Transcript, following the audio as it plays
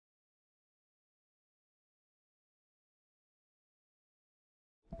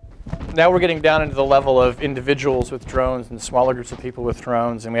now we're getting down into the level of individuals with drones and smaller groups of people with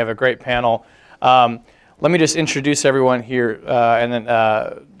drones, and we have a great panel. Let me just introduce everyone here, and then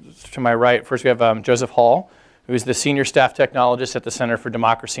to my right, first we have Joseph Hall, who is the Senior Staff Technologist at the Center for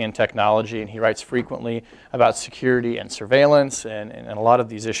Democracy and Technology, and he writes frequently about security and surveillance and a lot of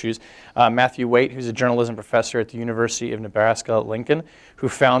these issues. Matthew Waite, who's a journalism professor at the University of Nebraska-Lincoln, who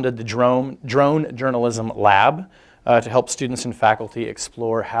founded the Drone Journalism Lab to help students and faculty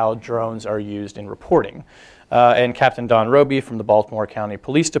explore how drones are used in reporting. And Captain Don Roby from the Baltimore County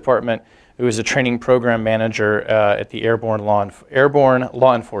Police Department, who is a training program manager at the Airborne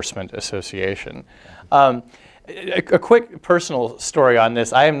Law Enforcement Association. A quick personal story on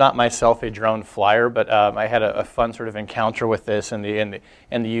this. I am not myself a drone flyer, but I had a fun sort of encounter with this and the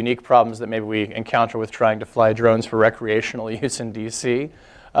unique problems that maybe we encounter with trying to fly drones for recreational use in DC.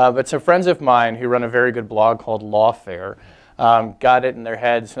 But some friends of mine who run a very good blog called Lawfare got it in their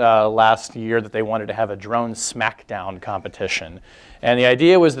heads last year that they wanted to have a drone smackdown competition. And the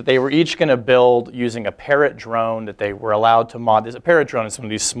idea was that they were each going to build using a Parrot drone that they were allowed to mod. There's a Parrot drone is some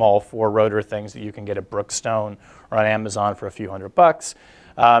of these small 4-rotor things that you can get at Brookstone or on Amazon for a few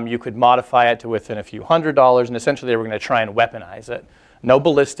 $100. You could modify it to within a few $100s, and essentially they were going to try and weaponize it. No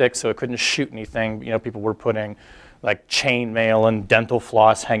ballistics, so it couldn't shoot anything. You know, people were putting like chain mail and dental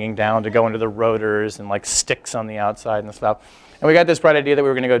floss hanging down to go into the rotors and like sticks on the outside and stuff. And we got this bright idea that we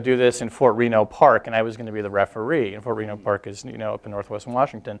were going to go do this in Fort Reno Park, and I was going to be the referee. And Fort Reno Park is, you know, up in northwestern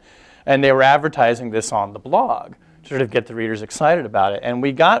Washington. And they were advertising this on the blog to sort of get the readers excited about it. And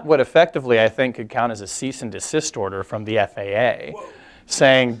we got what effectively I think could count as a cease and desist order from the FAA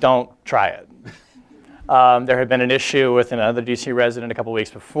saying, don't try it. There had been an issue with another DC resident a couple weeks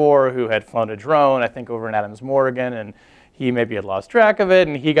before who had flown a drone, I think over in Adams Morgan, and he maybe had lost track of it,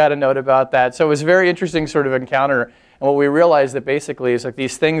 and he got a note about that. So it was a very interesting sort of encounter. And what we realized that basically is like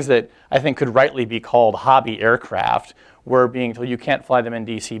these things that I think could rightly be called hobby aircraft were being told you can't fly them in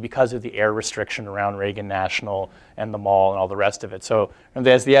DC because of the air restriction around Reagan National and the mall and all the rest of it. So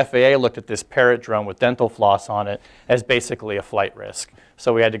as the FAA looked at this Parrot drone with dental floss on it as basically a flight risk.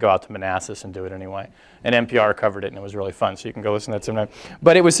 So we had to go out to Manassas and do it anyway. And NPR covered it, and it was really fun, so you can go listen to that sometime.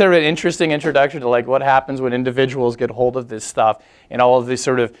 But it was sort of an interesting introduction to like what happens when individuals get hold of this stuff and all of these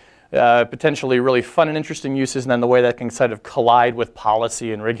sort of potentially really fun and interesting uses, and then the way that can sort of collide with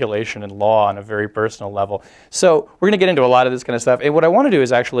policy and regulation and law on a very personal level. So we're going to get into a lot of this kind of stuff. And what I want to do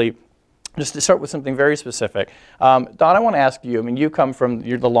is actually just to start with something very specific. Don, I want to ask you, I mean, you come from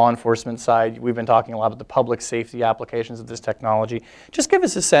the law enforcement side. We've been talking a lot about the public safety applications of this technology. Just give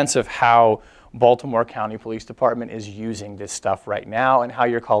us a sense of how Baltimore County Police Department is using this stuff right now and how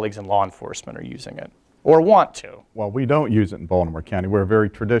your colleagues in law enforcement are using it. Or want to? Well, we don't use it in Baltimore County. We're a very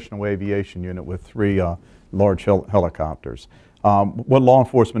traditional aviation unit with 3 large helicopters. What law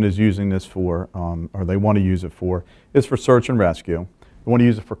enforcement is using this for, or they want to use it for, is for search and rescue. They want to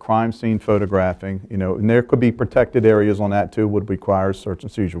use it for crime scene photographing, you know, and there could be protected areas on that too, would require a search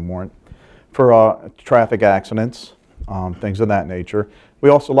and seizure warrant. For traffic accidents, things of that nature. We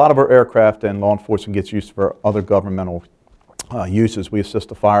also, a lot of our aircraft and law enforcement gets used for other governmental uses. We assist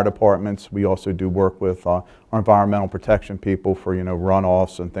the fire departments. We also do work with our environmental protection people for, you know,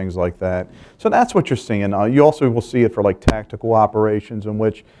 runoffs and things like that. So that's what you're seeing. You also will see it for like tactical operations in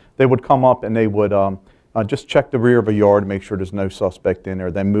which they would come up and they would just check the rear of a yard, make sure there's no suspect in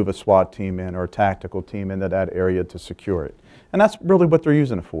there, then move a SWAT team in or a tactical team into that area to secure it. And that's really what they're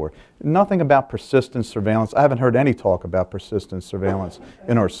using it for. Nothing about persistent surveillance. I haven't heard any talk about persistent surveillance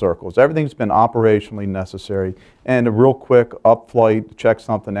in our circles. Everything's been operationally necessary and a real quick up flight, check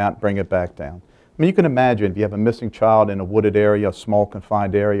something out, bring it back down. I mean, you can imagine if you have a missing child in a wooded area, a small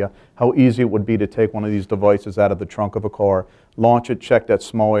confined area, how easy it would be to take one of these devices out of the trunk of a car, launch it, check that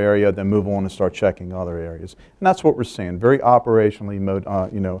small area, then move on and start checking other areas. And that's what we're seeing, very operationally,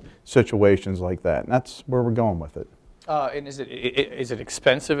 you know, situations like that. And that's where we're going with it. And is it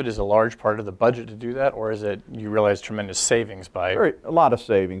expensive? It is a large part of the budget to do that, or is it you realize tremendous savings by? A lot of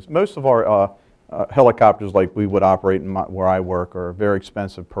savings. Most of our helicopters, like we would operate in where I work, are very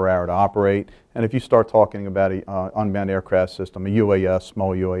expensive per hour to operate. And if you start talking about an unmanned aircraft system, a UAS,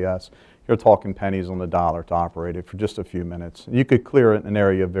 small UAS, you're talking pennies on the dollar to operate it for just a few minutes. You could clear it in an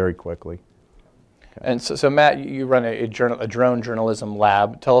area very quickly. And so Matt, you run a drone journalism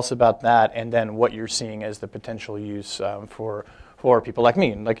lab. Tell us about that, and then what you're seeing as the potential use for people like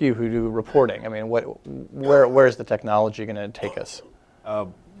me and like you who do reporting. I mean, where is the technology going to take us?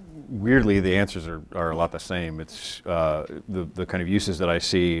 Weirdly, the answers are a lot the same. It's the kind of uses that I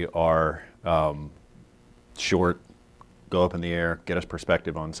see are short, go up in the air, get us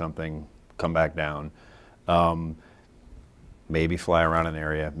perspective on something, come back down. maybe fly around an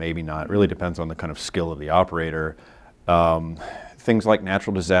area, maybe not. It really depends on the kind of skill of the operator. Things like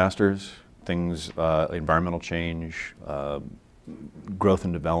natural disasters, environmental change, growth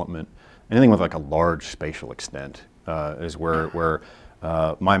and development, anything with like a large spatial extent is where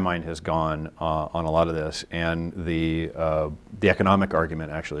my mind has gone on a lot of this. And the economic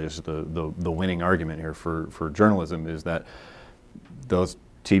argument actually is the winning argument here for journalism, is that those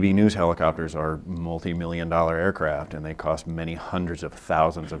TV news helicopters are multi-million-dollar aircraft, and they cost many hundreds of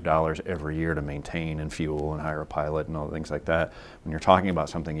thousands of dollars every year to maintain and fuel and hire a pilot and all things like that. When you're talking about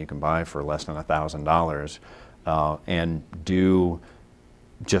something you can buy for less than $1,000 and do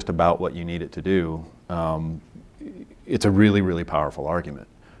just about what you need it to do, it's a really, really powerful argument.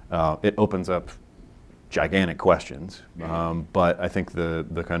 It opens up gigantic questions, but I think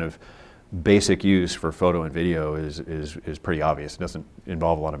the kind of basic use for photo and video is pretty obvious. It doesn't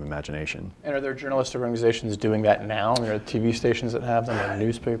involve a lot of imagination. And are there journalistic organizations doing that now? There are TV stations that have them, or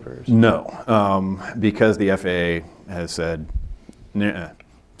newspapers? No, because the FAA has said, nah.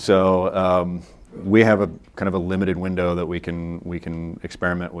 So we have a kind of a limited window that we can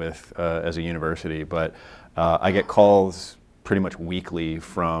experiment with as a university, but I get calls pretty much weekly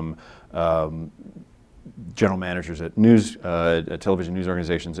from general managers at television news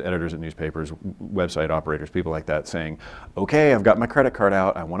organizations, editors at newspapers, website operators, people like that, saying, okay, I've got my credit card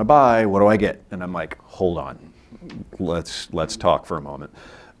out, I want to buy, what do I get? And I'm like, hold on, let's talk for a moment.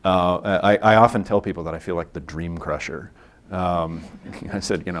 I often tell people that I feel like the dream crusher. I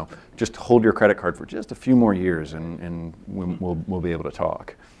said, just hold your credit card for just a few more years, and we'll be able to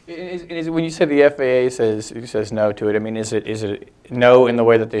talk. When you say the FAA says no to it, I mean, is it no in the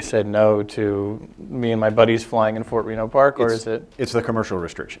way that they said no to me and my buddies flying in Fort Reno Park, or is it? It's the commercial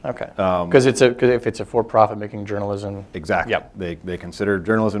restriction. Okay. Because if it's a for-profit making journalism. Exactly. Yep. They consider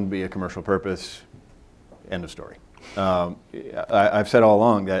journalism to be a commercial purpose. End of story. I've said all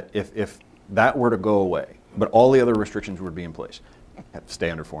along that if that were to go away, but all the other restrictions would be in place, have to stay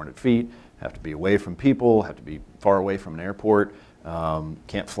under 400 feet, have to be away from people, have to be far away from an airport.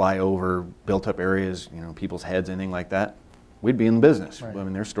 Can't fly over built-up areas, people's heads, anything like that, we'd be in business. Right. I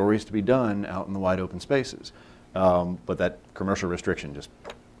mean, there's stories to be done out in the wide open spaces. But that commercial restriction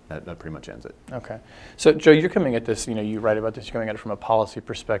that pretty much ends it. Okay. So, Joe, you're coming at this, you write about this, you're coming at it from a policy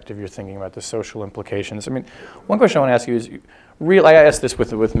perspective, you're thinking about the social implications. I mean, one question I want to ask you is, I asked this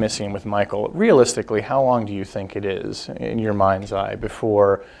with Missy and with Michael, realistically, how long do you think it is, in your mind's eye,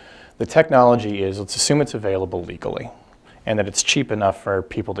 before the technology is, let's assume it's available legally, and that it's cheap enough for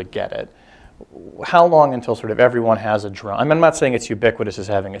people to get it? How long until sort of everyone has a drone? I mean, I'm not saying it's ubiquitous as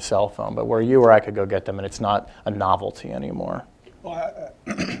having a cell phone, but where you or I could go get them and it's not a novelty anymore. Well,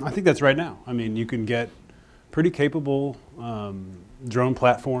 I think that's right now. I mean, you can get pretty capable drone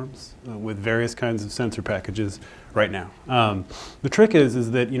platforms with various kinds of sensor packages right now. The trick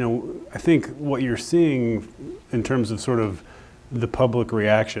is that, I think what you're seeing in terms of sort of the public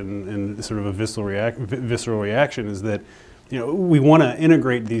reaction and sort of a visceral reaction is that we want to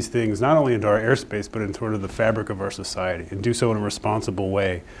integrate these things not only into our airspace, but into sort of the fabric of our society, and do so in a responsible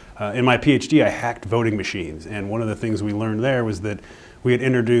way. In my PhD, I hacked voting machines, and one of the things we learned there was that we had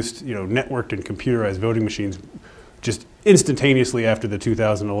introduced, networked and computerized voting machines just instantaneously after the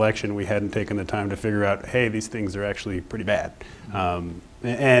 2000 election. We hadn't taken the time to figure out, hey, these things are actually pretty bad.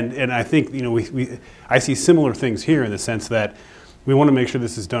 And I think, I see similar things here in the sense that we want to make sure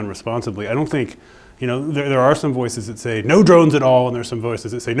this is done responsibly. I don't think, there are some voices that say no drones at all, and there's some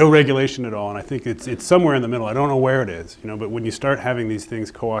voices that say no regulation at all, and I think it's somewhere in the middle. I don't know where it is, but when you start having these things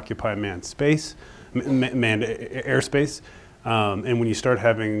co-occupy manned space, manned airspace, and when you start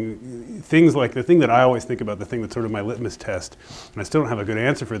having things like the thing that I always think about, the thing that's sort of my litmus test, and I still don't have a good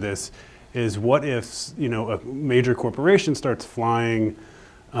answer for this, is what if a major corporation starts flying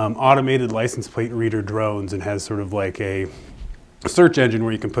automated license plate reader drones and has sort of like a search engine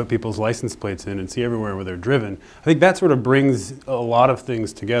where you can put people's license plates in and see everywhere where they're driven. I think that sort of brings a lot of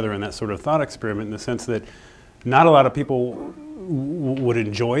things together in that sort of thought experiment, in the sense that not a lot of people would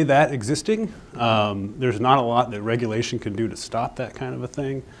enjoy that existing. There's not a lot that regulation can do to stop that kind of a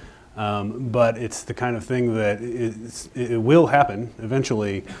thing, but it's the kind of thing that it will happen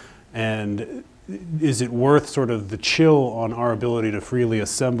eventually. And is it worth sort of the chill on our ability to freely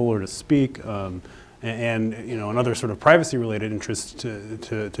assemble or to speak? And another sort of privacy-related interest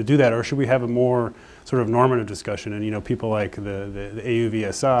to do that, or should we have a more sort of normative discussion? And people like the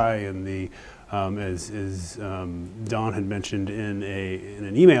AUVSI and the as Don had mentioned in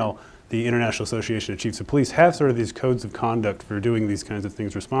an email, the International Association of Chiefs of Police have sort of these codes of conduct for doing these kinds of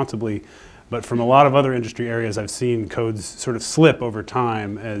things responsibly. But from a lot of other industry areas, I've seen codes sort of slip over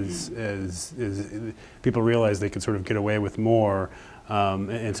time as people realize they could sort of get away with more.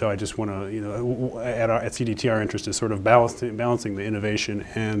 And so I just want to, you know, at CDT, our interest is sort of balancing the innovation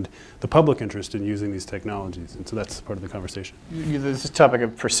and the public interest in using these technologies. And so that's part of the conversation. This topic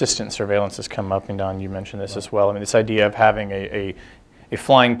of persistent surveillance has come up, and Don, you mentioned this as well. I mean, this idea of having a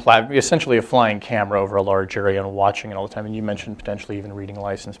flying essentially a flying camera over a large area and watching it all the time. And you mentioned potentially even reading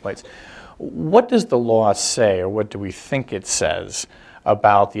license plates. What does the law say, or what do we think it says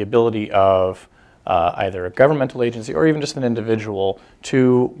about the ability of either a governmental agency or even just an individual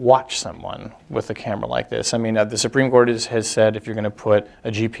to watch someone with a camera like this? I mean, the Supreme Court has said if you're going to put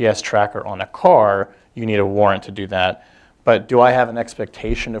a GPS tracker on a car, you need a warrant to do that. But do I have an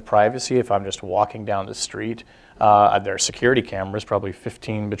expectation of privacy if I'm just walking down the street? There are security cameras, probably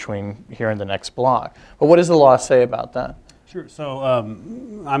 15 between here and the next block. But what does the law say about that? Sure. So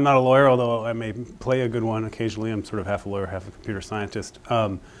I'm not a lawyer, although I may play a good one occasionally. I'm sort of half a lawyer, half a computer scientist.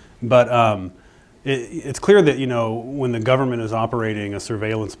 It's clear that, you know, when the government is operating a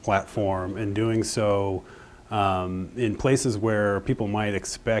surveillance platform and doing so in places where people might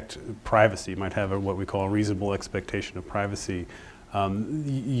expect privacy, might have what we call a reasonable expectation of privacy,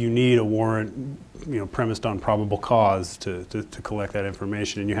 you need a warrant, you know, premised on probable cause to collect that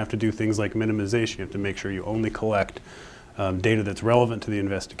information. And you have to do things like minimization. You have to make sure you only collect data that's relevant to the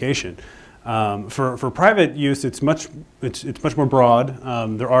investigation. For private use, it's much more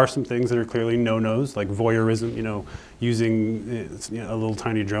broad. There are some things that are clearly no-nos, like voyeurism. You know, using a little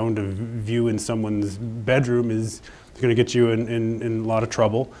tiny drone to view in someone's bedroom is going to get you in a lot of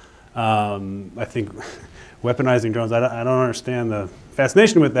trouble. I think weaponizing drones, I don't understand the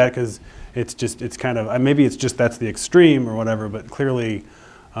fascination with that, because it's kind of, maybe it's just that's the extreme or whatever, but clearly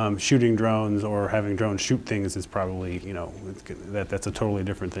shooting drones or having drones shoot things is probably, you know, that's a totally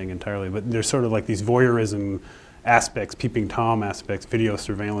different thing entirely. But there's sort of like these voyeurism aspects, peeping Tom aspects, video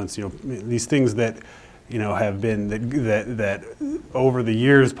surveillance, you know, these things that, you know, have been, that over the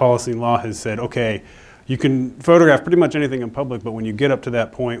years policy and law has said, okay, you can photograph pretty much anything in public, but when you get up to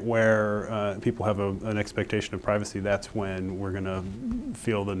that point where people have an expectation of privacy, that's when we're going to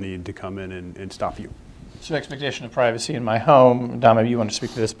feel the need to come in and stop you. So expectation of privacy in my home, Don, maybe you want to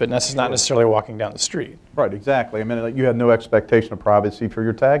speak to this, but this is not necessarily walking down the street. Right, exactly. I mean, you have no expectation of privacy for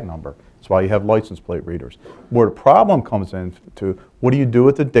your tag number. That's why you have license plate readers. Where the problem comes in to, what do you do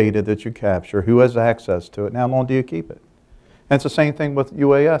with the data that you capture? Who has access to it? And how long do you keep it? And it's the same thing with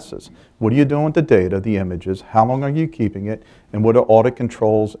UASs. What are you doing with the data, the images? How long are you keeping it? And what are audit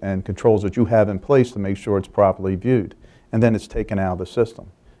controls and controls that you have in place to make sure it's properly viewed? And then it's taken out of the system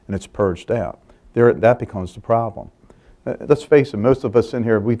and it's purged out. That becomes the problem. Let's face it, most of us in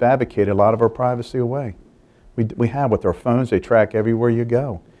here, we've advocated a lot of our privacy away. We have with our phones, they track everywhere you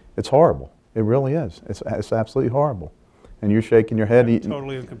go. It's horrible. It really is. It's absolutely horrible. And you're shaking your head. I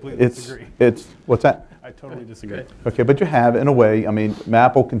totally and completely disagree. What's that? I totally disagree. Okay, but you have, in a way, I mean,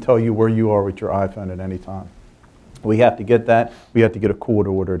 Apple can tell you where you are with your iPhone at any time. We have to get that. We have to get a court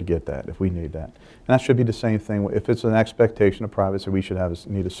order to get that if we need that. And that should be the same thing. If it's an expectation of privacy, we should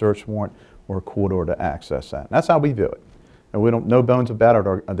need a search warrant or a court order to access that. And that's how we view it. And we don't, no bones about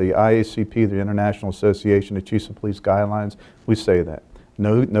it. The IACP, the International Association of Chiefs of Police Guidelines, we say that.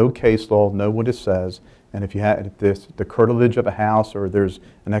 No case law, know what it says. And if there's the curtilage of a house or there's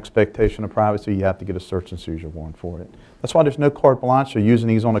an expectation of privacy, you have to get a search and seizure warrant for it. That's why there's no carte blanche for using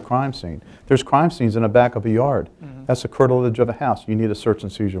these on a crime scene. There's crime scenes in the back of a yard. Mm-hmm. That's the curtilage of a house. You need a search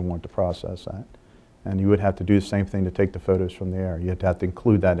and seizure warrant to process that. And you would have to do the same thing to take the photos from the air. You'd have to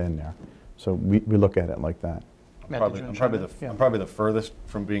include that in there. So we look at it like that. I'm probably the furthest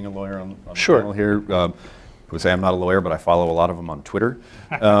from being a lawyer on the panel here. I would say I'm not a lawyer, but I follow a lot of them on Twitter.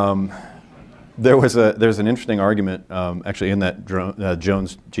 There's an interesting argument actually in that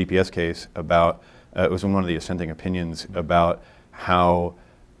Jones GPS case about, it was in one of the dissenting opinions about how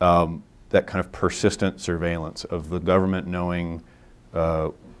that kind of persistent surveillance of the government knowing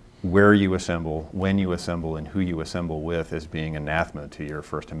where you assemble, when you assemble, and who you assemble with as being anathema to your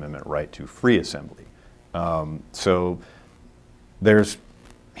First Amendment right to free assembly. So there's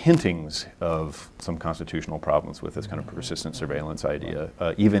hintings of some constitutional problems with this kind of persistent surveillance idea,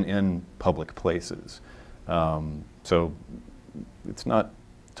 even in public places. So it's not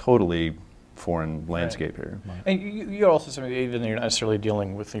totally foreign landscape here. And you're also somebody, even though you're not necessarily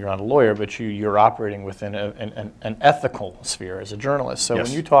dealing with, you're not a lawyer, but you're operating within an ethical sphere as a journalist. So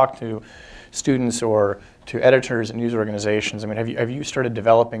when you talk to students or to editors and news organizations, I mean, have you started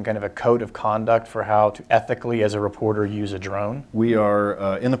developing kind of a code of conduct for how to ethically, as a reporter, use a drone? We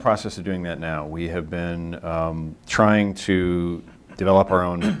are in the process of doing that now. We have been trying to develop our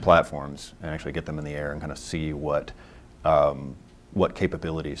own platforms and actually get them in the air and kind of see what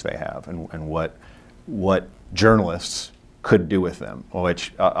capabilities they have and what journalists could do with them.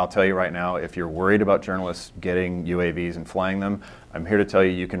 Which I'll tell you right now, if you're worried about journalists getting UAVs and flying them, I'm here to tell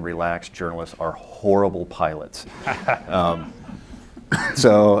you can relax. Journalists are horrible pilots.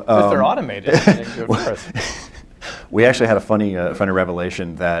 So if they're automated, they can go first. We actually had a funny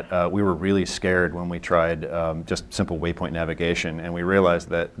revelation that we were really scared when we tried just simple waypoint navigation, and we realized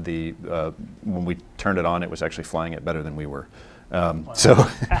that when we turned it on, it was actually flying it better than we were. So,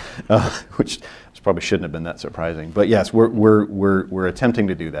 which probably shouldn't have been that surprising. But yes, we're attempting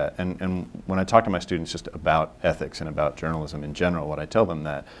to do that. And when I talk to my students just about ethics and about journalism in general, what I tell them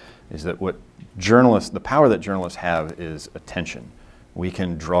is that the power that journalists have is attention. We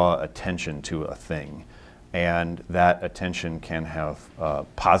can draw attention to a thing. And that attention can have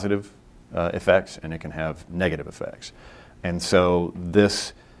positive effects, and it can have negative effects. And so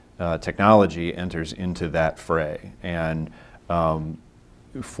this technology enters into that fray. And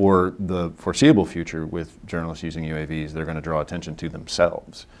for the foreseeable future, with journalists using UAVs, they're going to draw attention to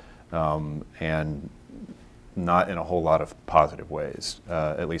themselves, and not in a whole lot of positive ways,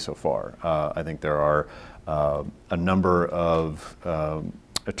 at least so far. I think there are a number of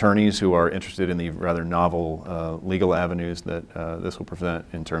attorneys who are interested in the rather novel legal avenues that this will present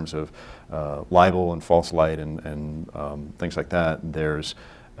in terms of libel and false light and things like that. There's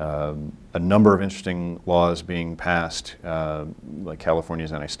a number of interesting laws being passed, like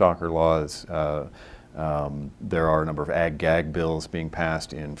California's anti-stalker laws. There are a number of ag-gag bills being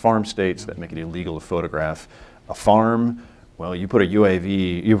passed in farm states that make it illegal to photograph a farm. Well, you put a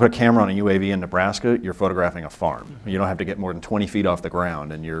camera on a UAV in Nebraska, you're photographing a farm. You don't have to get more than 20 feet off the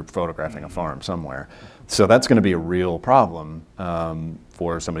ground and you're photographing a farm somewhere. So that's going to be a real problem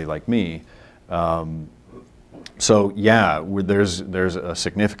for somebody like me. So yeah, there's a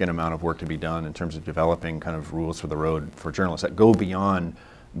significant amount of work to be done in terms of developing kind of rules for the road for journalists that go beyond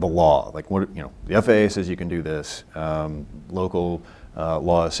the law. Like the FAA says you can do this, local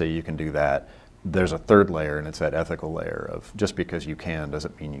laws say you can do that. There's a third layer, and it's that ethical layer of just because you can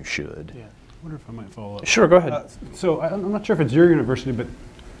doesn't mean you should. Yeah, I wonder if I might follow up. Sure, go ahead. So I'm not sure if it's your university, but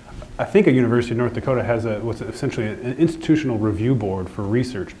I think a university in North Dakota has what's essentially an institutional review board for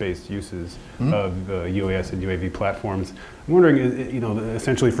research-based uses of UAS and UAV platforms. I'm wondering,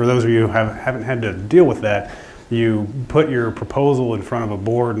 essentially for those of you who haven't had to deal with that, you put your proposal in front of a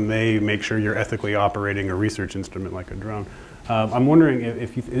board and they make sure you're ethically operating a research instrument like a drone. I'm wondering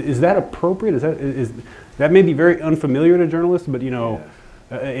is that appropriate? Is that may be very unfamiliar to journalists, but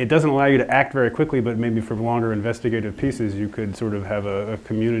it doesn't allow you to act very quickly, but maybe for longer investigative pieces, you could sort of have a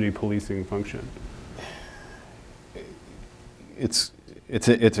community policing function. It's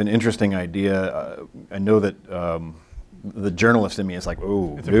an interesting idea. I know that the journalist in me is like,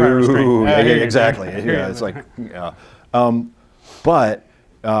 oh, it's a prior restraint. Yeah, exactly. Yeah, it's like, yeah. But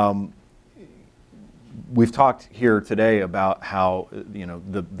we've talked here today about how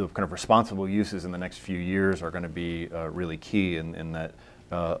the kind of responsible uses in the next few years are going to be really key, in that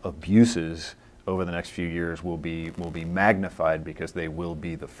abuses over the next few years will be magnified because they will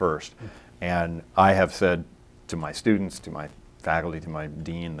be the first. And I have said to my students, to my faculty, to my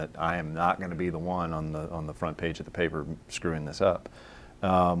dean, that I am not going to be the one on the front page of the paper screwing this up.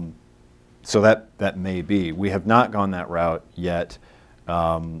 So that may be. We have not gone that route yet.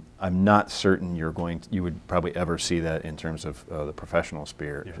 I'm not certain you would probably ever see that in terms of the professional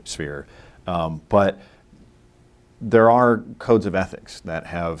sphere. But there are codes of ethics that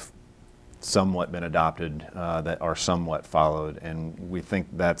have somewhat been adopted, that are somewhat followed, and we think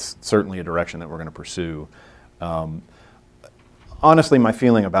that's certainly a direction that we're going to pursue. Honestly, my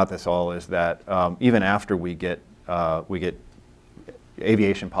feeling about this all is that even after we get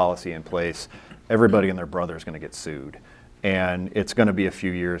aviation policy in place, everybody and their brother is going to get sued. And it's going to be a few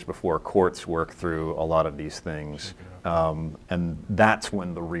years before courts work through a lot of these things. And that's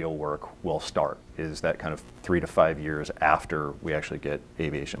when the real work will start, is that kind of 3 to 5 years after we actually get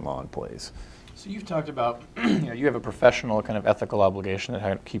aviation law in place. So you've talked about, you have a professional kind of ethical obligation that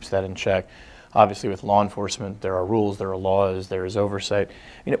kind of keeps that in check. Obviously with law enforcement, there are rules, there are laws, there is oversight.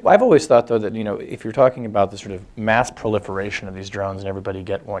 I've always thought though that, if you're talking about the sort of mass proliferation of these drones and everybody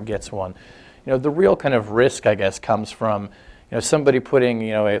gets one, the real kind of risk, I guess, comes from, somebody putting,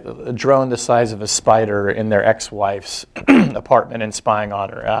 a drone the size of a spider in their ex-wife's apartment and spying on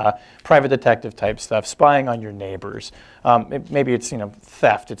her, private detective type stuff, spying on your neighbors. Maybe it's,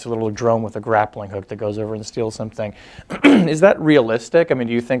 theft. It's a little drone with a grappling hook that goes over and steals something. Is that realistic? I mean,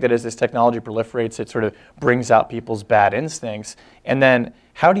 do you think that as this technology proliferates, it sort of brings out people's bad instincts? And then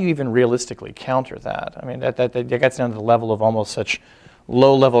how do you even realistically counter that? I mean, that gets down to the level of almost such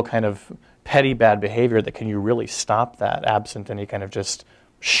low-level kind of petty bad behavior that can you really stop that absent any kind of just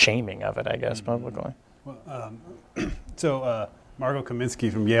shaming of it, I guess, publicly? Well, so Margot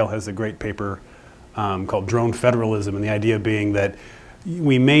Kaminsky from Yale has a great paper called Drone Federalism, and the idea being that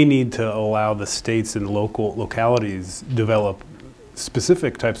we may need to allow the states and localities develop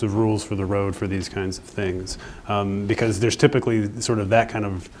specific types of rules for the road for these kinds of things, because there's typically sort of that kind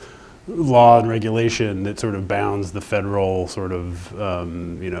of law and regulation that sort of bounds the federal sort of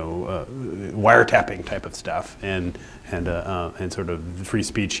wiretapping type of stuff and sort of free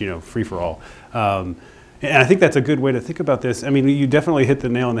speech, free for all. And I think that's a good way to think about this. I mean, you definitely hit the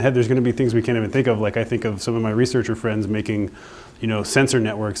nail on the head. There's going to be things we can't even think of. Like I think of some of my researcher friends making, sensor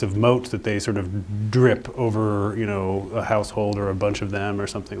networks of moats that they sort of drip over, a household or a bunch of them or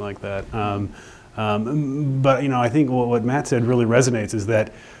something like that. But I think what Matt said really resonates is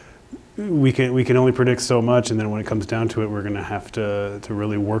that we can only predict so much, and then when it comes down to it, we're going to have to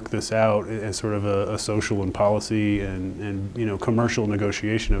really work this out as sort of a social and policy and commercial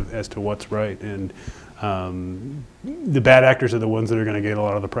negotiation as to what's right. And the bad actors are the ones that are going to get a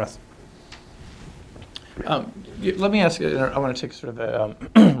lot of the press. Let me ask you, I want to take sort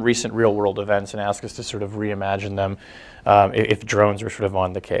of recent real-world events and ask us to sort of reimagine them if drones are sort of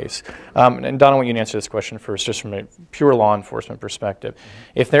on the case. And Don, I want you to answer this question first, just from a pure law enforcement perspective.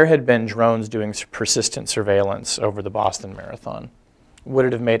 If there had been drones doing persistent surveillance over the Boston Marathon, would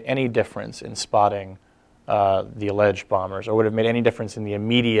it have made any difference in spotting the alleged bombers, or would it have made any difference in the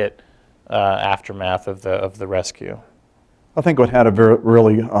immediate aftermath of the rescue? I think it had a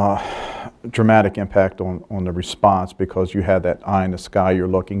really dramatic impact on the response, because you had that eye in the sky you're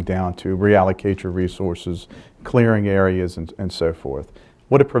looking down to reallocate your resources, clearing areas, and so forth.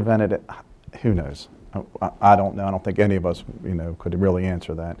 Would it prevented it? Who knows? I don't know. I don't think any of us could really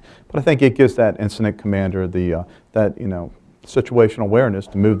answer that. But I think it gives that incident commander that situational awareness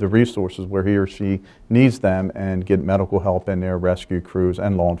to move the resources where he or she needs them and get medical help in there, rescue crews,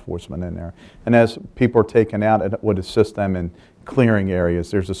 and law enforcement in there. And as people are taken out, it would assist them in clearing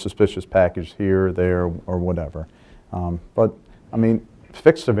areas. There's a suspicious package here, there, or whatever. But I mean,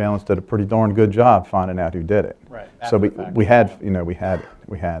 fixed surveillance did a pretty darn good job finding out who did it. Right. So we had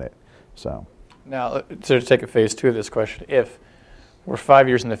it. So now, to take a phase two of this question, if we're 5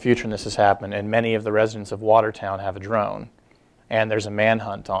 years in the future and this has happened, and many of the residents of Watertown have a drone, and there's a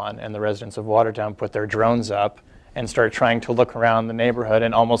manhunt on, and the residents of Watertown put their drones up and start trying to look around the neighborhood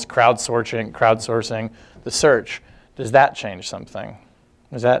and almost crowdsourcing the search, does that change something?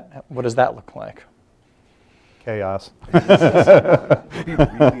 What does that look like? Chaos. Be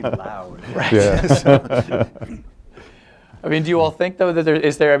really loud. Right. Yeah. I mean, do you all think though that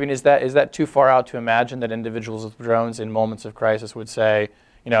is that too far out to imagine that individuals with drones in moments of crisis would say,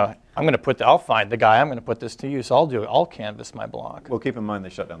 I'll find the guy, I'm going to put this to use, I'll canvass my block? Well, keep in mind they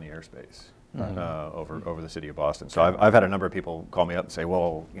shut down the airspace over the city of Boston. So I've had a number of people call me up and say,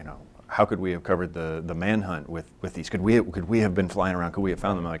 well, how could we have covered the manhunt with these? Could we have been flying around? Could we have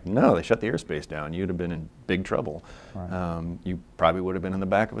found them? I'm like, no, they shut the airspace down. You'd have been in big trouble. Right. You probably would have been in the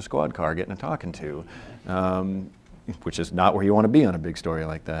back of a squad car getting a talking to, which is not where you want to be on a big story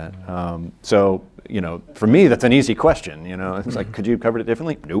like that. So, for me, that's an easy question. It's like, could you have covered it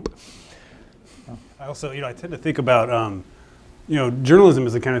differently? Nope. I also, I tend to think about, journalism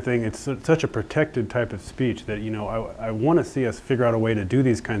is the kind of thing, it's such a protected type of speech that, I want to see us figure out a way to do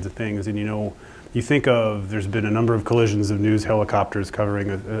these kinds of things. And, you think of, there's been a number of collisions of news helicopters covering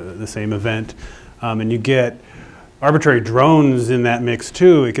the same event, and you get arbitrary drones in that mix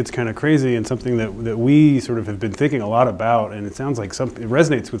too. It gets kind of crazy, and something that we sort of have been thinking a lot about, and it sounds like it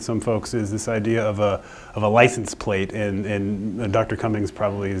resonates with some folks, is this idea of a license plate. And Dr. Cummings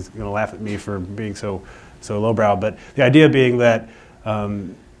probably is going to laugh at me for being so lowbrow, but the idea being that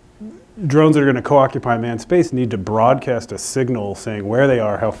drones that are going to co-occupy manned space need to broadcast a signal saying where they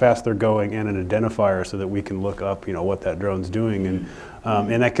are, how fast they're going, and an identifier so that we can look up, what that drone's doing, and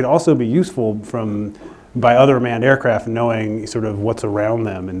that could also be useful by other manned aircraft knowing sort of what's around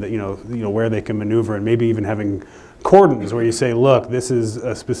them and where they can maneuver, and maybe even having cordons where you say, look, this is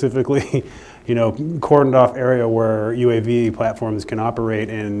a specifically cordoned off area where UAV platforms can operate,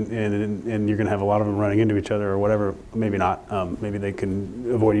 and you're going to have a lot of them running into each other or whatever. Maybe not. Maybe they can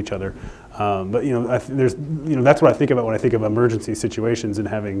avoid each other. But there's that's what I think about when I think of emergency situations and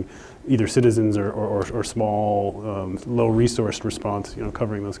having either citizens or small low-resourced response,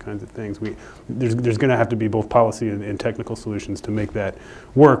 covering those kinds of things. There's going to have to be both policy and technical solutions to make that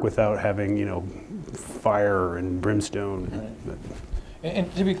work without having fire and brimstone. Right.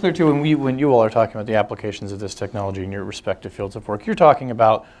 And to be clear too, when you all are talking about the applications of this technology in your respective fields of work, you're talking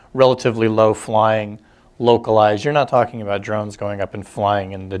about relatively low flying, localized. You're not talking about drones going up and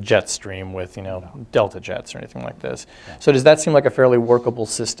flying in the jet stream with Delta jets or anything like this. Yeah. So does that seem like a fairly workable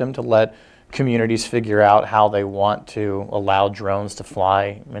system to let communities figure out how they want to allow drones to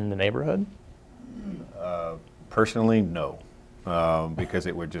fly in the neighborhood? Personally, no, because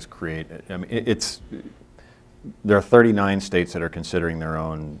it would just create. I mean, there are 39 states that are considering their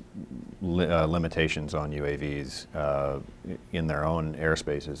own limitations on UAVs in their own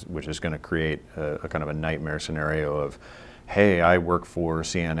airspaces, which is going to create a kind of a nightmare scenario of, hey, I work for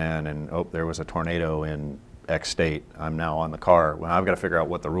CNN and oh, there was a tornado in X state. I'm now on the car. Well, I've got to figure out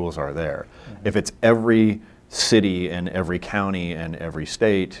what the rules are there. Mm-hmm. If it's every city and every county and every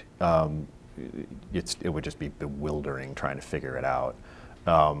state, it would just be bewildering trying to figure it out.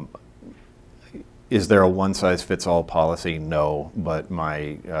 Is there a one-size-fits-all policy? No, but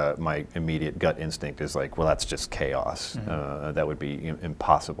my immediate gut instinct is like, well, that's just chaos. Mm-hmm. That would be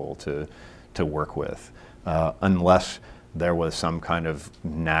impossible to work with, unless there was some kind of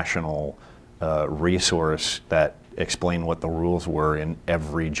national resource that explained what the rules were in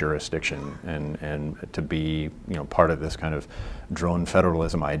every jurisdiction. And to be part of this kind of drone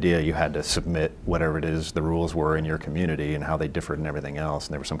federalism idea, you had to submit whatever it is the rules were in your community and how they differed and everything else,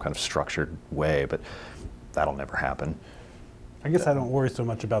 and there was some kind of structured way, but that'll never happen. I guess I don't worry so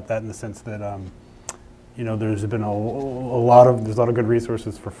much about that in the sense that there's been a lot of good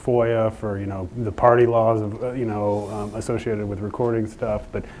resources for FOIA, for the party laws of associated with recording stuff,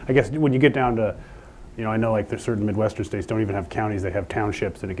 but I guess when you get down to I know like there's certain Midwestern states don't even have counties, they have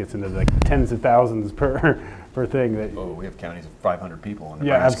townships, and it gets into like tens of thousands per thing. We have counties of 500 people in Nebraska.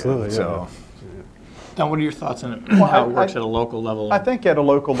 Yeah, absolutely. So. Yeah. Now, what are your thoughts on how it works at a local level? I think at a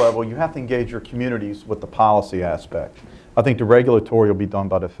local level, you have to engage your communities with the policy aspect. I think the regulatory will be done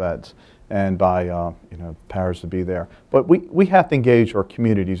by the feds and by powers to be there. But we have to engage our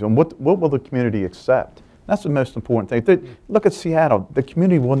communities, and what will the community accept? That's the most important thing. Look at Seattle. The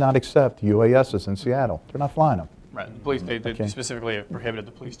community will not accept UASs in Seattle. They're not flying them. Right. The police, they specifically have prohibited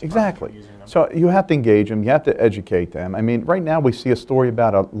the police department exactly. from using them. So you have to engage them. You have to educate them. I mean, right now we see a story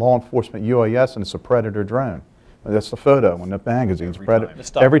about a law enforcement UAS and it's a Predator drone. That's the photo in the magazines.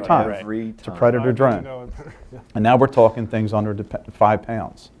 Every time. It's a Predator drone. And now we're talking things under 5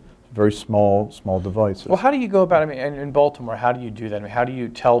 pounds. Very small devices. Well, how do you go about it? I mean, in Baltimore, how do you do that? I mean, how do you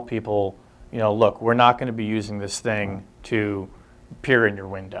tell people, look, we're not going to be using this thing to peer in your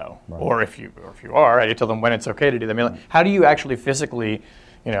window, right. or if you are, you tell them when it's okay to do that. I mean, how do you actually physically,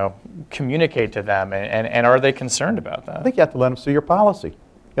 communicate to them, and are they concerned about that? I think you have to let them see your policy.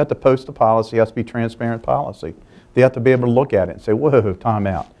 You have to post the policy. It has to be transparent policy. They have to be able to look at it and say, whoa, time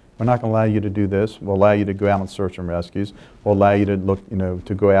out. We're not going to allow you to do this. We'll allow you to go out on search and rescues. We'll allow you to look,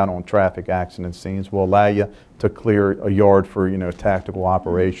 to go out on traffic accident scenes. We'll allow you to clear a yard for, tactical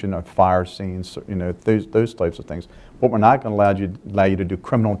operation or fire scenes, those types of things. But we're not going to allow you to do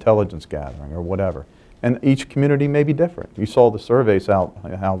criminal intelligence gathering or whatever. And each community may be different. You saw the surveys out,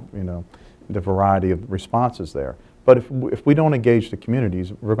 how, the variety of responses there. But if we don't engage the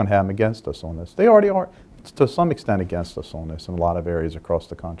communities, we're going to have them against us on this. They already are, to some extent, against us on this in a lot of areas across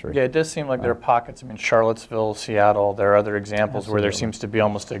the country. Yeah, it does seem like there are pockets. I mean, Charlottesville, Seattle, there are other examples where there seems to be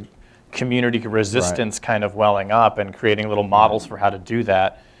almost a community resistance kind of welling up and creating little models for how to do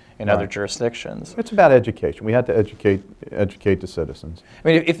that in other jurisdictions. It's about education. We had to educate the citizens. I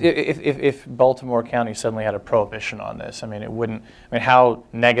mean, if Baltimore County suddenly had a prohibition on this, I mean, it wouldn't. I mean, how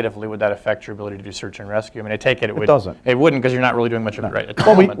negatively would that affect your ability to do search and rescue? I mean, I take it would. It doesn't. It wouldn't, because you're not really doing much of it right at the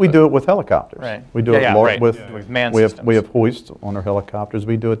moment. Well, we do it with helicopters. Right. We do it with manned systems. We have hoists on our helicopters.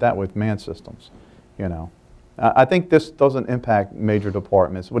 We do it that way with manned systems. I think this doesn't impact major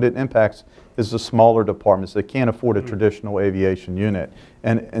departments. What it impacts is the smaller departments that can't afford a traditional aviation unit.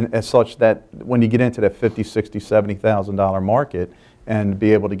 And as such that when you get into that $50,000, $60,000, $70,000 market and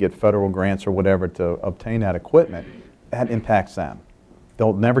be able to get federal grants or whatever to obtain that equipment, that impacts them.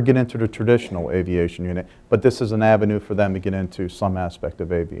 They'll never get into the traditional aviation unit, but this is an avenue for them to get into some aspect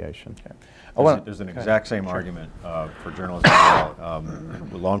of aviation. Okay. There's an exact same argument for journalism as well.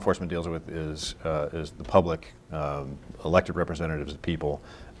 What law enforcement deals with is the public, elected representatives of people.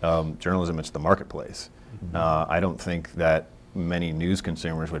 Journalism, it's the marketplace. I don't think that many news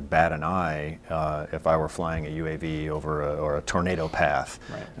consumers would bat an eye if I were flying a UAV over or a tornado path,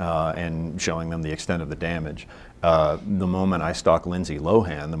 right, and showing them the extent of the damage. The moment I stalk Lindsay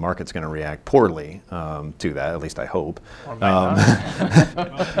Lohan, the market's going to react poorly to that, at least I hope. Or might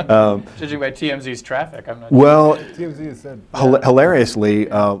not. Judging by TMZ's traffic, I'm not well, sure. TMZ has said, hilariously,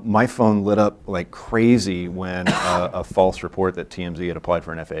 my phone lit up like crazy when a false report that TMZ had applied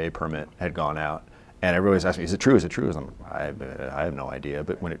for an FAA permit had gone out. And everybody's asking me, is it true, is it true? I have no idea.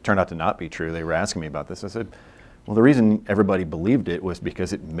 But when it turned out to not be true, they were asking me about this. I said, well, the reason everybody believed it was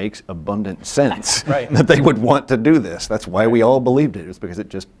because it makes abundant sense right, that they would want to do this. That's why we all believed it. It was because it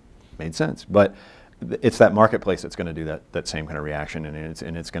just made sense. But it's that marketplace that's going to do that same kind of reaction,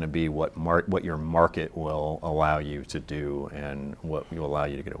 and it's going to be what your market will allow you to do and what will allow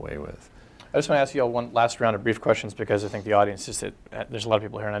you to get away with. I just want to ask you all one last round of brief questions because I think the audience there's a lot of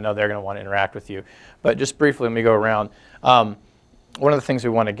people here and I know they're going to want to interact with you. But just briefly, when we go around, one of the things we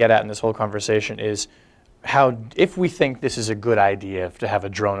want to get at in this whole conversation is if we think this is a good idea to have a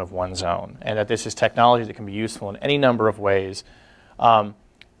drone of one's own and that this is technology that can be useful in any number of ways, I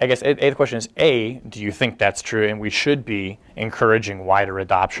guess the question is, A, do you think that's true and we should be encouraging wider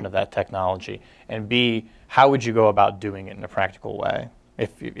adoption of that technology? And B, how would you go about doing it in a practical way?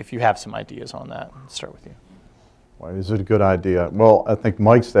 If you have some ideas on that, let's start with you. Well, is it a good idea? Well, I think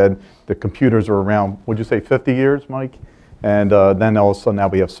Mike said the computers are around, would you say 50 years, Mike? And then all of a sudden now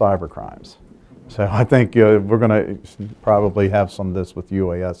we have cyber crimes. So I think we're going to probably have some of this with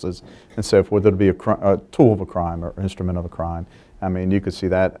UASs and so forth. It'll be a tool of a crime or instrument of a crime. I mean, you could see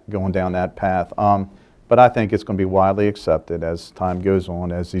that going down that path. But I think it's going to be widely accepted as time goes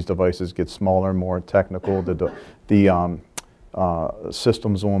on, as these devices get smaller and more technical. The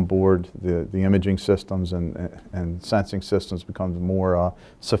systems on board, the imaging systems and sensing systems becomes more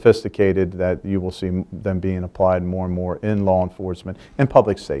sophisticated, that you will see them being applied more and more in law enforcement and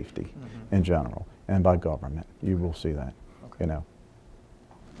public safety in general, and by government. You will see that, you know.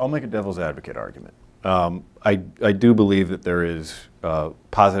 I'll make a devil's advocate argument. I do believe that there is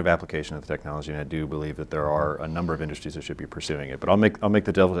positive application of the technology, and I do believe that there are a number of industries that should be pursuing it. But I'll make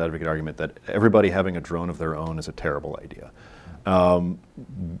the devil's advocate argument that everybody having a drone of their own is a terrible idea,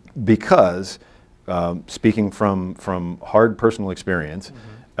 because speaking from hard personal experience,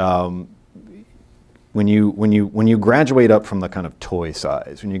 when you graduate up from the kind of toy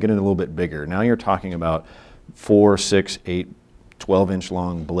size, when you get in a little bit bigger, now you're talking about 4, 6, 8, 12-inch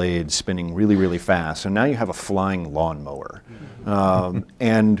long blades spinning really, really fast. So now you have a flying lawnmower.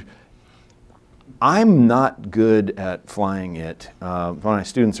 And I'm not good at flying it. My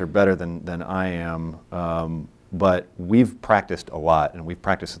students are better than I am, but we've practiced a lot, and we've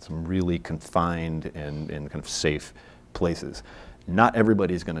practiced at some really confined and kind of safe places. Not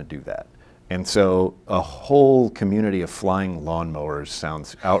everybody's going to do that. And so a whole community of flying lawnmowers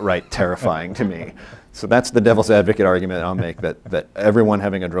sounds outright terrifying to me. So that's the devil's advocate argument I'll make, that everyone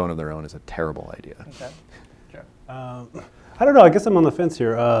having a drone of their own is a terrible idea. Okay. Sure. I don't know. I guess I'm on the fence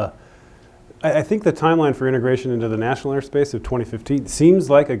here. I think the timeline for integration into the national airspace of 2015 seems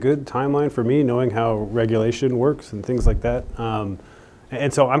like a good timeline for me, knowing how regulation works and things like that.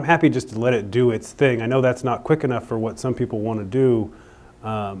 And so I'm happy just to let it do its thing. I know that's not quick enough for what some people want to do.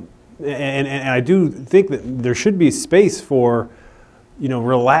 And I do think that there should be space for, you know,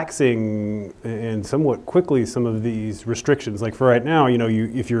 relaxing and somewhat quickly some of these restrictions. Like for right now, you know,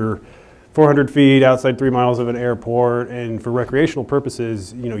 if you're 400 feet outside 3 miles of an airport, and for recreational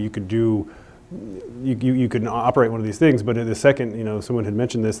purposes, you know, you could do, you could operate one of these things. But the second, you know, someone had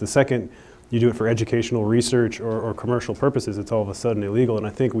mentioned this, the second you do it for educational research or commercial purposes, it's all of a sudden illegal. And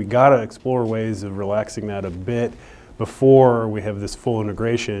I think we got to explore ways of relaxing that a bit before we have this full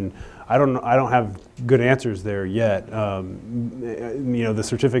integration. I don't have good answers there yet. You know, the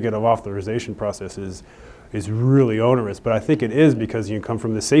certificate of authorization process is really onerous, but I think it is because you come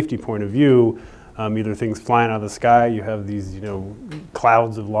from the safety point of view. Either things flying out of the sky, you have these, you know,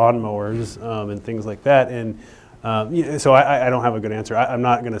 clouds of lawnmowers and things like that, and you know, so I don't have a good answer. I'm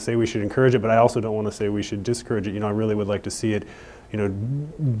not going to say we should encourage it, but I also don't want to say we should discourage it. You know, I really would like to see it, you know,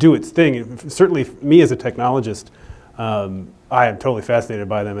 do its thing. Certainly, me as a technologist, I am totally fascinated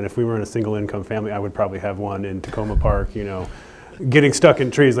by them, and if we were in a single income family, I would probably have one in Tacoma Park, you know, getting stuck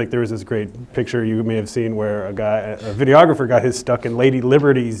in trees. Like there was this great picture you may have seen where a videographer got his stuck in Lady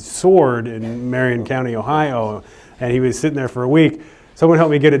Liberty's sword in Marion County, Ohio, and he was sitting there for a week. Someone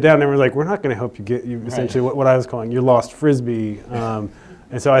helped me get it down, and they were like, we're not going to help you get, essentially what I was calling your lost Frisbee. And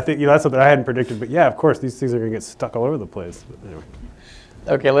so I think, you know, that's something I hadn't predicted, but yeah, of course, these things are going to get stuck all over the place. But anyway.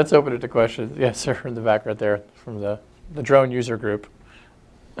 Okay, let's open it to questions. Yes, sir, in the back right there from the drone user group.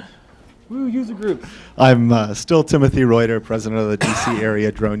 Woo, user group. I'm still Timothy Reuter, president of the DC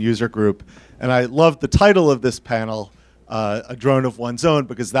area drone user group. And I love the title of this panel, A Drone of One's Own,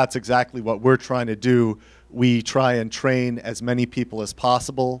 because that's exactly what we're trying to do. We try and train as many people as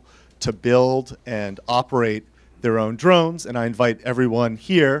possible to build and operate their own drones. And I invite everyone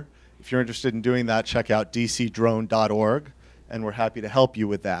here, if you're interested in doing that, check out dcdrone.org, and we're happy to help you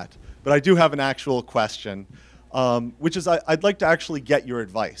with that. But I do have an actual question, which is I'd like to actually get your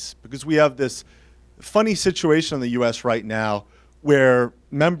advice, because we have this funny situation in the US right now where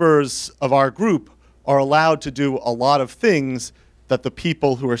members of our group are allowed to do a lot of things that the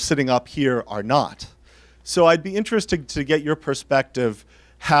people who are sitting up here are not. So I'd be interested to get your perspective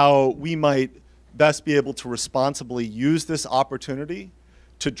how we might best be able to responsibly use this opportunity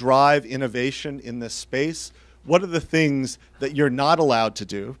to drive innovation in this space. What are the things that you're not allowed to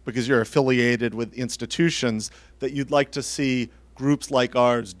do because you're affiliated with institutions that you'd like to see groups like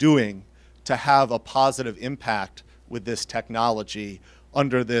ours doing to have a positive impact with this technology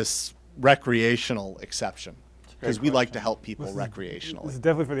under this recreational exception? Because we like to help people recreationally. This is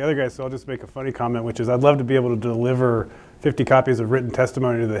definitely for the other guys, so I'll just make a funny comment, which is I'd love to be able to deliver 50 copies of written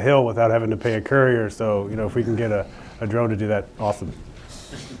testimony to the Hill without having to pay a courier. So, you know, if we can get a drone to do that, awesome.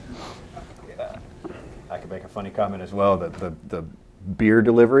 I could make a funny comment as well. The beer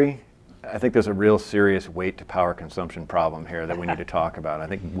delivery, I think there's a real serious weight to power consumption problem here that we need to talk about. I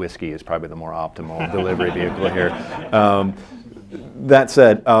think whiskey is probably the more optimal delivery vehicle here. That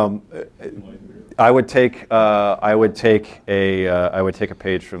said, I would take a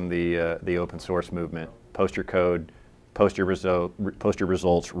page from the open source movement. Post your code, post your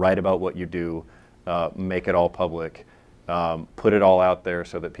results, write about what you do, make it all public, put it all out there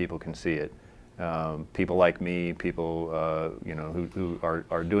so that people can see it. People like me, people you know, who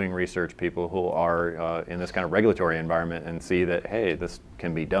are doing research, people who are in this kind of regulatory environment and see that, hey, this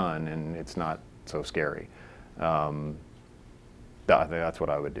can be done and it's not so scary. I think that's what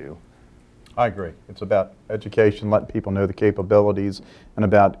I would do. I agree. It's about education, letting people know the capabilities, and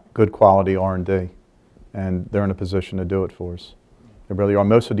about good quality R&D. And they're in a position to do it for us. They really are.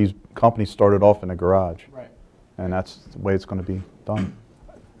 Most of these companies started off in a garage. Right. And that's the way it's going to be done.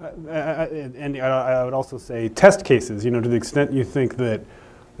 And I would also say test cases, you know, to the extent you think that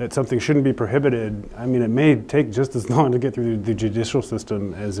something shouldn't be prohibited. I mean, it may take just as long to get through the judicial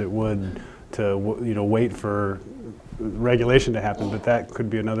system as it would to, you know, wait for regulation to happen, but that could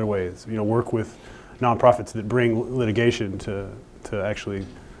be another way. Is, you know, work with nonprofits that bring litigation to actually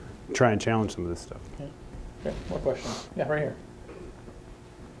try and challenge some of this stuff. Yeah. Okay, more questions? Yeah, right here.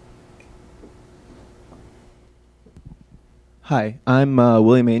 Hi, I'm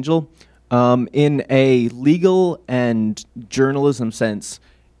William Angel. In a legal and journalism sense,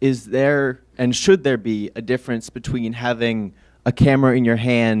 is there and should there be a difference between having a camera in your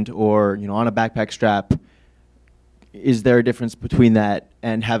hand or, you know, on a backpack strap? Is there a difference between that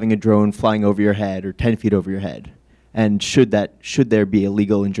and having a drone flying over your head or 10 feet over your head? And should there be a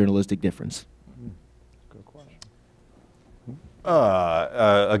legal and journalistic difference? Good question.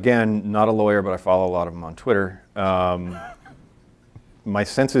 Again, not a lawyer, but I follow a lot of them on Twitter. My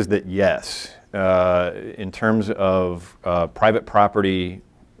sense is that yes, in terms of private property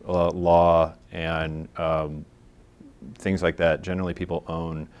law and things like that, generally people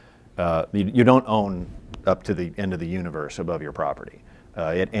own, you don't own up to the end of the universe above your property.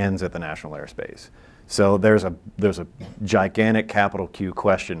 It ends at the national airspace. So there's a gigantic capital Q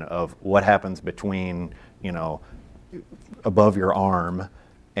question of what happens between, you know, above your arm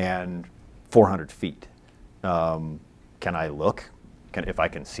and 400 feet. Can I look? If I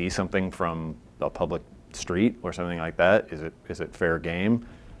can see something from a public street or something like that, is it fair game?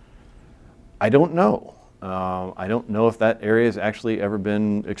 I don't know. I don't know if that area has actually ever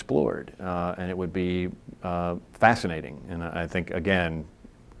been explored, and it would be fascinating. And I think, again,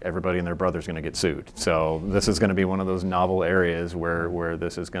 everybody and their brother is going to get sued. So this is going to be one of those novel areas where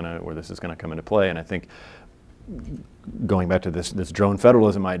this is going to come into play. And I think, going back to this drone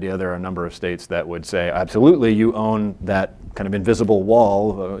federalism idea, there are a number of states that would say, absolutely, you own that kind of invisible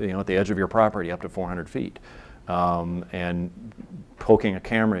wall, you know, at the edge of your property up to 400 feet. And poking a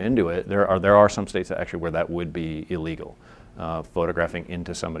camera into it, there are some states that actually where that would be illegal. Photographing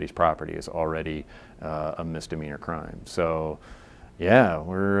into somebody's property is already a misdemeanor crime. So, yeah,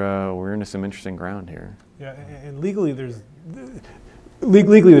 we're into some interesting ground here. Yeah, and legally there's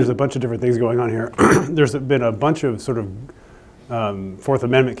a bunch of different things going on here. There's been a bunch of sort of Fourth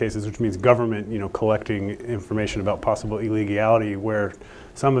Amendment cases, which means government, you know, collecting information about possible illegality, where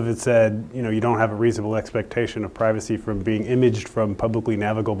some of it said, you know, you don't have a reasonable expectation of privacy from being imaged from publicly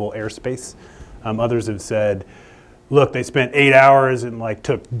navigable airspace. Others have said, look, they spent 8 hours and like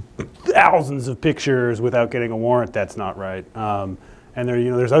took thousands of pictures without getting a warrant, that's not right. And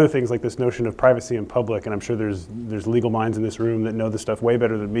there's other things like this notion of privacy in public, and I'm sure there's legal minds in this room that know this stuff way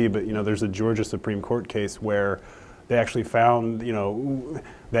better than me. But there's a Georgia Supreme Court case where they actually found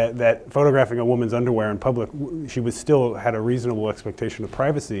that photographing a woman's underwear in public, she still had a reasonable expectation of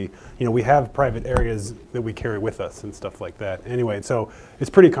privacy. We have private areas that we carry with us and stuff like that. Anyway, so it's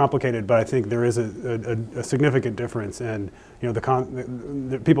pretty complicated, but I think there is a significant difference. And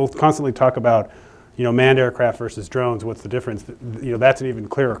the people constantly talk about manned aircraft versus drones. What's the difference? That's an even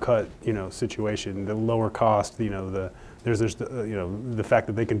clearer cut situation. The lower cost. There's the fact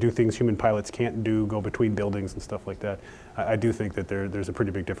that they can do things human pilots can't do, go between buildings and stuff like that. I do think that there's a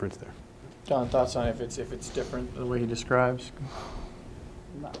pretty big difference there. John, thoughts on if it's different the way he describes?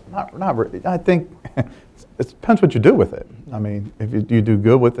 Not really. I think it depends what you do with it. I mean, if you do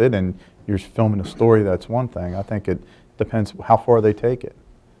good with it and you're filming a story, that's one thing. I think it depends how far they take it.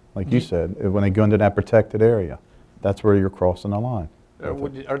 Like you said, when they go into that protected area, that's where you're crossing the line.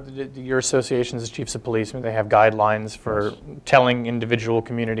 Are your associations as chiefs of police, they have guidelines for telling individual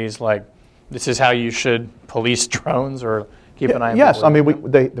communities, like, this is how you should police drones or keep an eye on Yes, people? I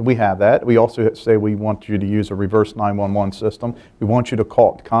mean, we have that. We also say we want you to use a reverse 911 system. We want you to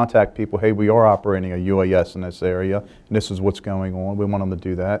contact people, hey, we are operating a UAS in this area, and this is what's going on. We want them to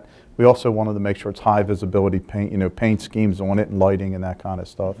do that. We also wanted to make sure it's high visibility paint, paint schemes on it and lighting and that kind of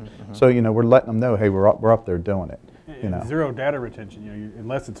stuff. So, we're letting them know, hey, we're up there doing it. Zero data retention,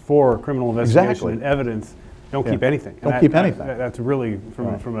 unless it's for criminal investigation and evidence, don't keep anything. Don't keep anything. That's really,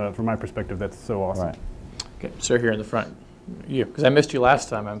 from my perspective, that's so awesome. Right. Okay, sir, here in the front. You, because I missed you last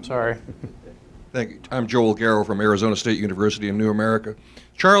time, I'm sorry. Thank you. I'm Joel Garrow from Arizona State University in New America.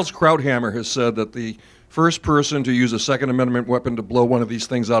 Charles Krauthammer has said that the first person to use a Second Amendment weapon to blow one of these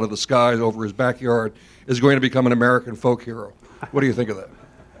things out of the skies over his backyard is going to become an American folk hero. What do you think of that?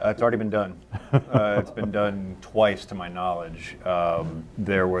 It's already been done. It's been done twice, to my knowledge.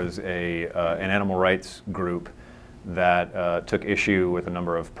 There was an animal rights group that took issue with a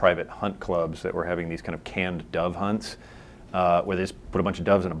number of private hunt clubs that were having these kind of canned dove hunts, where they just put a bunch of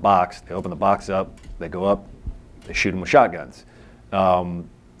doves in a box. They open the box up, they go up, they shoot them with shotguns.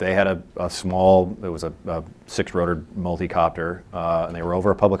 They had a small, it was a 6-rotor multi-copter, and they were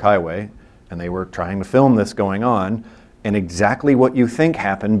over a public highway, and they were trying to film this going on. And exactly what you think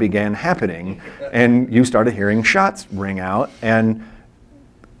happened began happening, and you started hearing shots ring out, and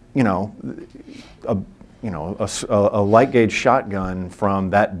a light gauge shotgun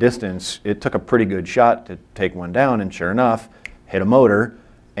from that distance, it took a pretty good shot to take one down, and sure enough, hit a motor,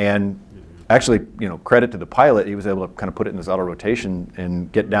 and actually, credit to the pilot, he was able to kind of put it in this auto rotation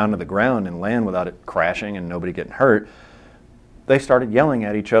and get down to the ground and land without it crashing and nobody getting hurt. They started yelling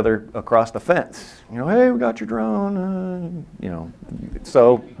at each other across the fence. Hey, we got your drone.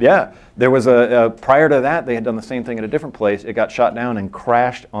 So yeah, there was prior to that, they had done the same thing at a different place. It got shot down and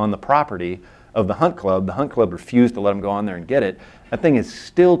crashed on the property of the hunt club. The hunt club refused to let them go on there and get it. That thing is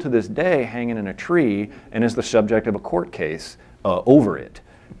still to this day hanging in a tree and is the subject of a court case over it.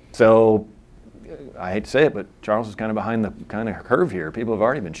 So I hate to say it, but Charles is kind of behind the kind of curve here. People have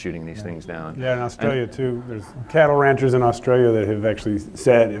already been shooting these things down. Yeah, in Australia too. There's cattle ranchers in Australia that have actually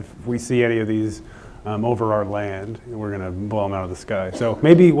said if we see any of these over our land, we're going to blow them out of the sky. So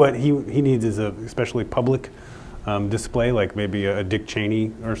maybe what he needs is a especially public display, like maybe a Dick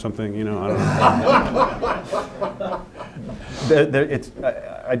Cheney or something. I don't know.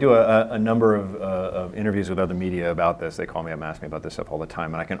 I do a number of interviews with other media about this. They call me up and ask me about this stuff all the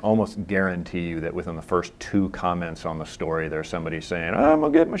time, and I can almost guarantee you that within the first 2 comments on the story, there's somebody saying, I'm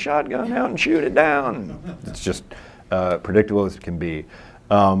going to get my shotgun out and shoot it down. It's just predictable as it can be.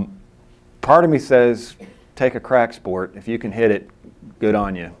 Part of me says, take a crack sport. If you can hit it, good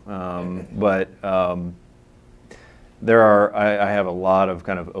on you. I have a lot of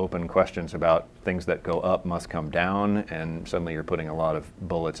kind of open questions about things that go up must come down, and suddenly you're putting a lot of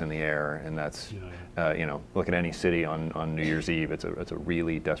bullets in the air, and that's, look at any city on New Year's Eve, it's a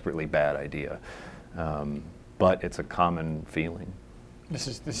really desperately bad idea. But it's a common feeling. This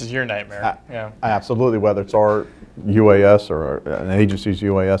is your nightmare. Yeah. Absolutely, whether it's our UAS or an agency's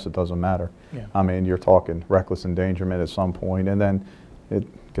UAS, it doesn't matter. Yeah. I mean, you're talking reckless endangerment at some point, and then it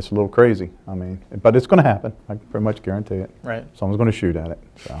gets a little crazy. I mean, but it's going to happen. I can pretty much guarantee it. Right. Someone's going to shoot at it.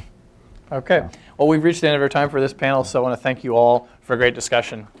 So. Okay. Well, we've reached the end of our time for this panel, so I want to thank you all for a great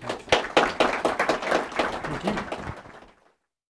discussion.